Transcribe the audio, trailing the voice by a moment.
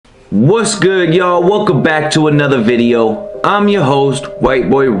What's good, y'all? Welcome back to another video. I'm your host, White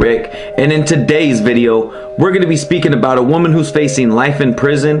Boy Rick, and in today's video, we're going to be speaking about a woman who's facing life in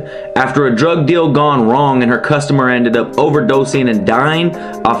prison after a drug deal gone wrong and her customer ended up overdosing and dying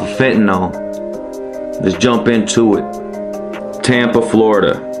off of fentanyl. Let's jump into it. Tampa,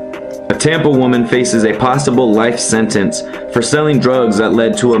 Florida. A Tampa woman faces a possible life sentence for selling drugs that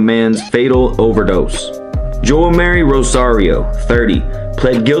led to a man's fatal overdose. Joel Mary Rosario, 30,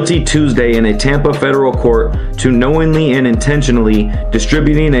 pled guilty Tuesday in a Tampa federal court to knowingly and intentionally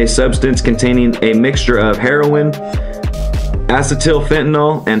distributing a substance containing a mixture of heroin,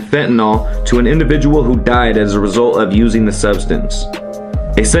 acetylfentanyl, and fentanyl to an individual who died as a result of using the substance.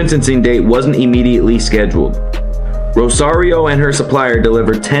 A sentencing date wasn't immediately scheduled. Rosario and her supplier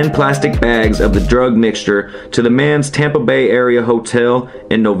delivered 10 plastic bags of the drug mixture to the man's Tampa Bay area hotel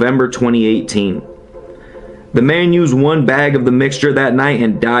in November 2018. The man used one bag of the mixture that night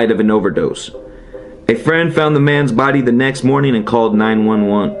and died of an overdose. A friend found the man's body the next morning and called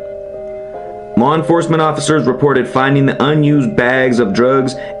 911. Law enforcement officers reported finding the unused bags of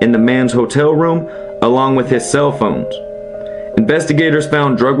drugs in the man's hotel room, along with his cell phones. Investigators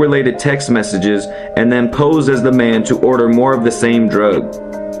found drug-related text messages and then posed as the man to order more of the same drug.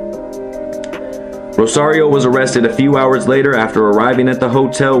 Rosario was arrested a few hours later after arriving at the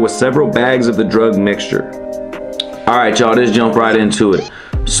hotel with several bags of the drug mixture. Alright, y'all, let's jump right into it.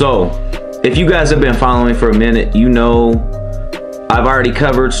 So, if you guys have been following for a minute, you know I've already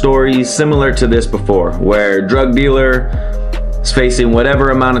covered stories similar to this before, where a drug dealer is facing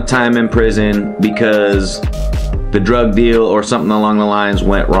whatever amount of time in prison because the drug deal or something along the lines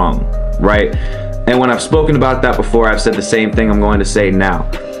went wrong, right? And when I've spoken about that before, I've said the same thing I'm going to say now,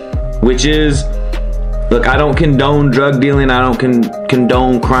 which is, look, I don't condone drug dealing, I don't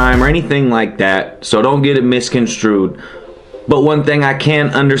condone crime or anything like that, so don't get it misconstrued. But one thing I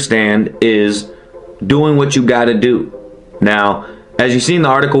can understand is doing what you gotta do. Now, as you seen, the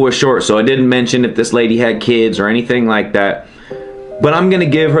article was short, so I didn't mention if this lady had kids or anything like that. But I'm gonna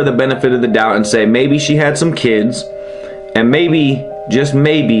give her the benefit of the doubt and say maybe she had some kids, and maybe, just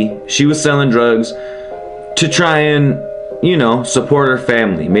maybe, she was selling drugs to try and, you know, support her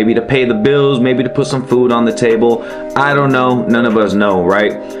family, maybe to pay the bills, maybe to put some food on the table. I don't know, none of us know,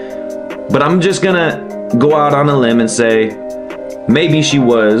 right? But I'm just gonna go out on a limb and say maybe she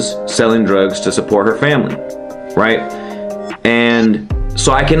was selling drugs to support her family, right? And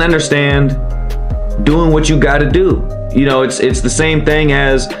so I can understand doing what you gotta do. You know, it's the same thing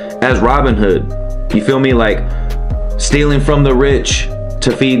as Robin Hood. You feel me? Like stealing from the rich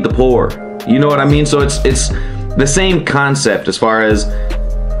to feed the poor. You know what I mean? So it's the same concept as far as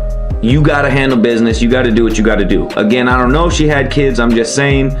you gotta handle business, you gotta do what you gotta do. Again, I don't know if she had kids, I'm just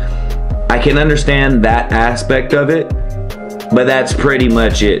saying I can understand that aspect of it, but that's pretty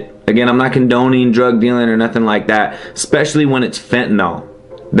much it. Again, I'm not condoning drug dealing or nothing like that, especially when it's fentanyl.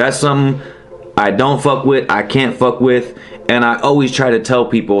 That's something I don't fuck with, I can't fuck with, and I always try to tell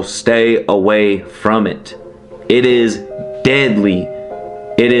people stay away from it. It is deadly.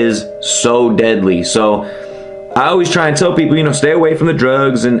 It is so deadly. So I always try and tell people, you know, stay away from the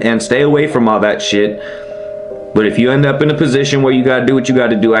drugs and stay away from all that shit. But if you end up in a position where you gotta do what you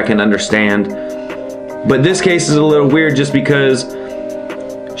gotta do, I can understand. But this case is a little weird just because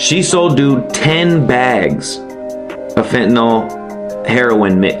she sold dude 10 bags of fentanyl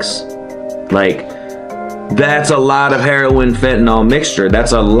heroin mix. Like, that's a lot of heroin fentanyl mixture.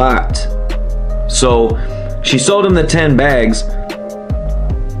 That's a lot. So she sold him the 10 bags.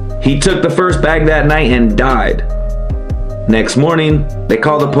 He took the first bag that night and died. Next morning, they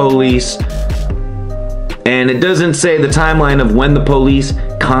call the police, and it doesn't say the timeline of when the police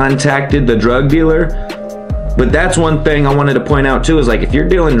contacted the drug dealer, but that's one thing I wanted to point out too, is like, if you're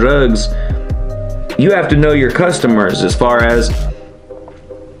dealing drugs, you have to know your customers, as far as,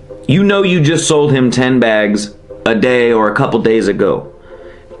 you know, you just sold him 10 bags a day or a couple days ago.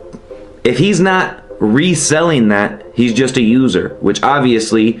 If he's not reselling that, he's just a user, which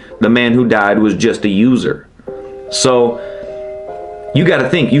obviously the man who died was just a user. So you got to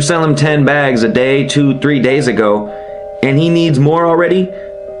think, you sell him 10 bags a day, 2-3 days ago, and he needs more already.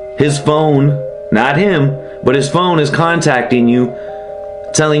 His phone, not him, but his phone is contacting you,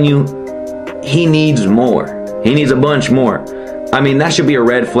 telling you he needs more. He needs a bunch more. I mean, that should be a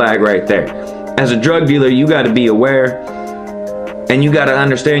red flag right there. As a drug dealer, you got to be aware, and you got to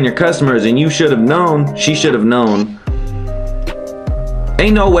understand your customers, and you should have known, she should have known.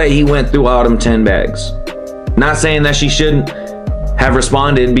 Ain't no way he went through all them 10 bags. Not saying that she shouldn't have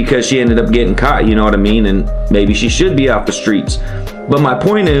responded because she ended up getting caught, you know what I mean? And maybe she should be off the streets. But my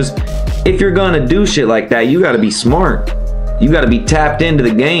point is, if you're gonna do shit like that, you gotta be smart. You got to be tapped into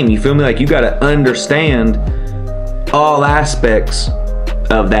the game. You feel me? Like, you got to understand all aspects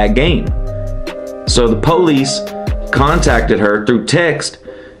of that game. So the police contacted her through text.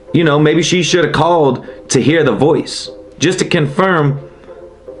 You know, maybe she should have called to hear the voice, just to confirm,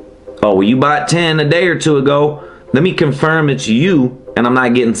 oh, well, you bought 10 a day or two ago. Let me confirm it's you and I'm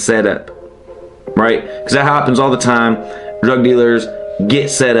not getting set up, right? Because that happens all the time. Drug dealers get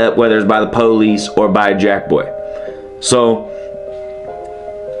set up, whether it's by the police or by a jack boy. So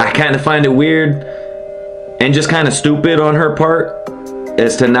I kind of find it weird and just kind of stupid on her part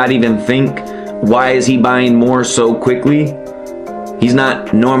as to not even think, why is he buying more so quickly? He's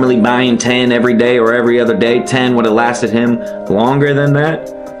not normally buying 10 every day or every other day. 10 would have lasted him longer than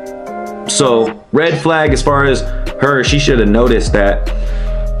that. So red flag as far as her, she should have noticed that.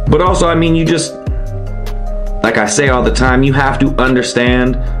 But also, I mean, you just, like I say all the time, you have to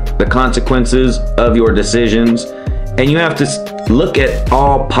understand the consequences of your decisions, and you have to look at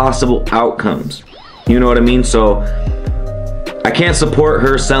all possible outcomes. You know what I mean? So I can't support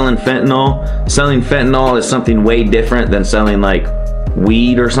her selling fentanyl. Selling fentanyl is something way different than selling like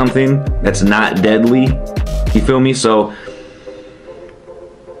weed or something that's not deadly. You feel me? So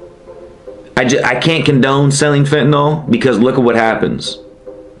I can't condone selling fentanyl, because look at what happens.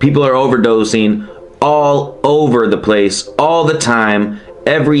 People are overdosing all over the place, all the time,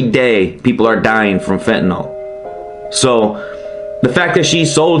 every day. People are dying from fentanyl. So the fact that she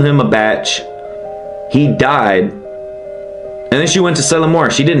sold him a batch, he died, and then she went to sell him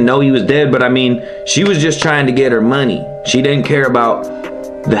more. She didn't know he was dead, but I mean, she was just trying to get her money. She didn't care about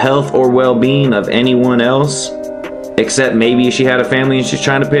the health or well-being of anyone else, except maybe she had a family and she's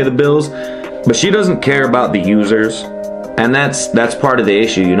trying to pay the bills. But she doesn't care about the users, and that's part of the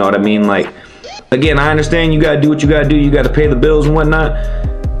issue. You know what I mean? Like, again, I understand you gotta do what you gotta do. You gotta pay the bills and whatnot,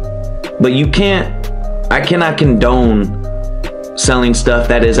 but I cannot condone selling stuff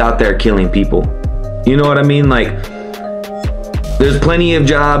that is out there killing people. You know what I mean? Like, there's plenty of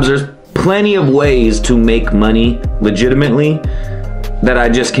jobs, there's plenty of ways to make money legitimately, that I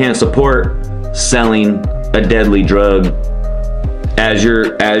just can't support selling a deadly drug as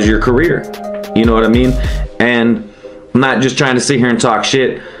your career. You know what I mean? And I'm not just trying to sit here and talk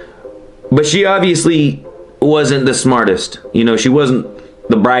shit, but she obviously wasn't the smartest. You know, she wasn't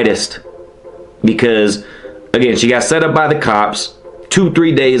the brightest, because again, she got set up by the cops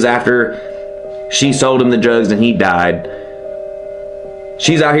 2-3 days after she sold him the drugs and he died.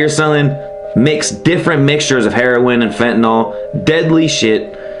 She's out here selling different mixtures of heroin and fentanyl, deadly shit,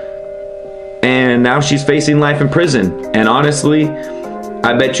 and now she's facing life in prison. And honestly,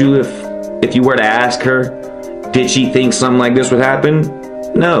 I bet you if you were to ask her, did she think something like this would happen?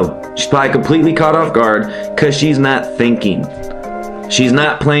 No. She's probably completely caught off guard, because she's not thinking. She's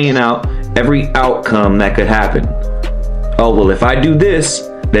not playing out every outcome that could happen. Oh, well, if I do this,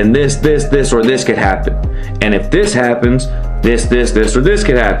 then this, or this could happen. And if this happens, this, or this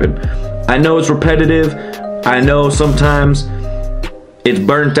could happen. I know it's repetitive. I know sometimes it's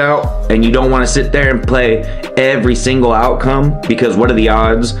burnt out and you don't want to sit there and play every single outcome, because what are the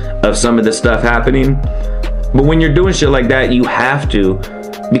odds of some of this stuff happening? But when you're doing shit like that, you have to,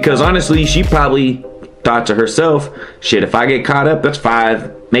 because honestly, she probably thought to herself, shit, if I get caught up, that's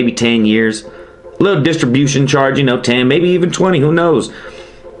 5, maybe 10 years. A little distribution charge, you know, 10, maybe even 20, who knows?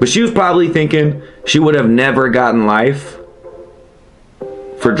 But she was probably thinking she would have never gotten life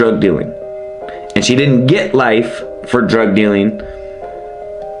for drug dealing. And she didn't get life for drug dealing.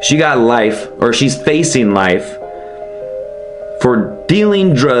 She got life, or she's facing life, for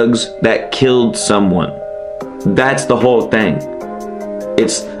dealing drugs that killed someone. That's the whole thing.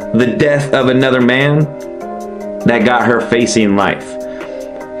 It's the death of another man that got her facing life.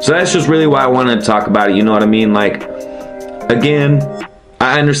 So that's just really why I wanted to talk about it. You know what I mean? Like, again,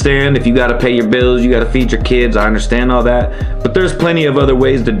 I understand if you got to pay your bills, you got to feed your kids. I understand all that. But there's plenty of other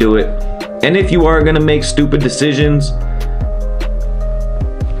ways to do it. And if you are going to make stupid decisions,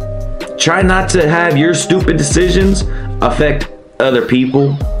 try not to have your stupid decisions affect other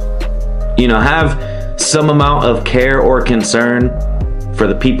people. You know, have some amount of care or concern for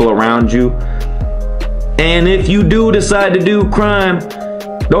the people around you. And if you do decide to do crime,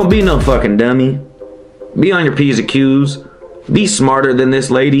 don't be no fucking dummy. Be on your P's and Q's. Be smarter than this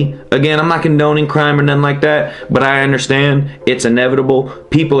lady. Again, I'm not condoning crime or nothing like that, but I understand it's inevitable.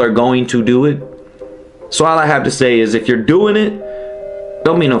 People are going to do it. So all I have to say is, if you're doing it,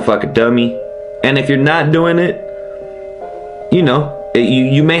 don't be no fucking dummy. And if you're not doing it, you know,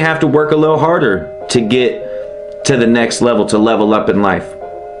 you may have to work a little harder to get to the next level, to level up in life.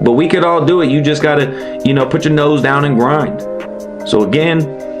 But we could all do it. You just gotta, you know, put your nose down and grind. So again,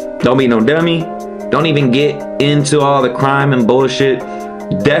 don't be no dummy. Don't even get into all the crime and bullshit.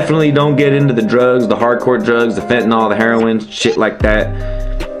 Definitely don't get into the drugs, the hardcore drugs, the fentanyl, the heroin, shit like that.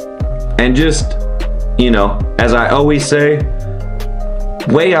 And just, you know, as I always say,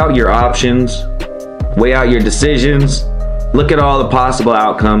 weigh out your options, weigh out your decisions, look at all the possible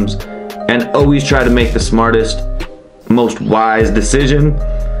outcomes, and always try to make the smartest, most wise decision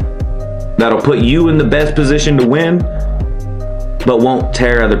that'll put you in the best position to win, but won't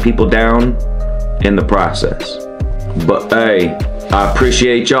tear other people down in the process. But hey, I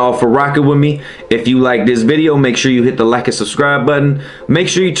appreciate y'all for rocking with me. If you like this video, make sure you hit the like and subscribe button. Make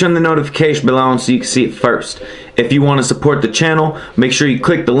sure you turn the notification bell on so you can see it first. If you want to support the channel, make sure you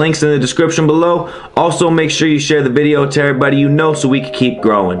click the links in the description below. Also, make sure you share the video to everybody you know so we can keep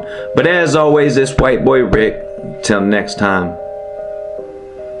growing. But as always, it's White Boy Rick. Till next time.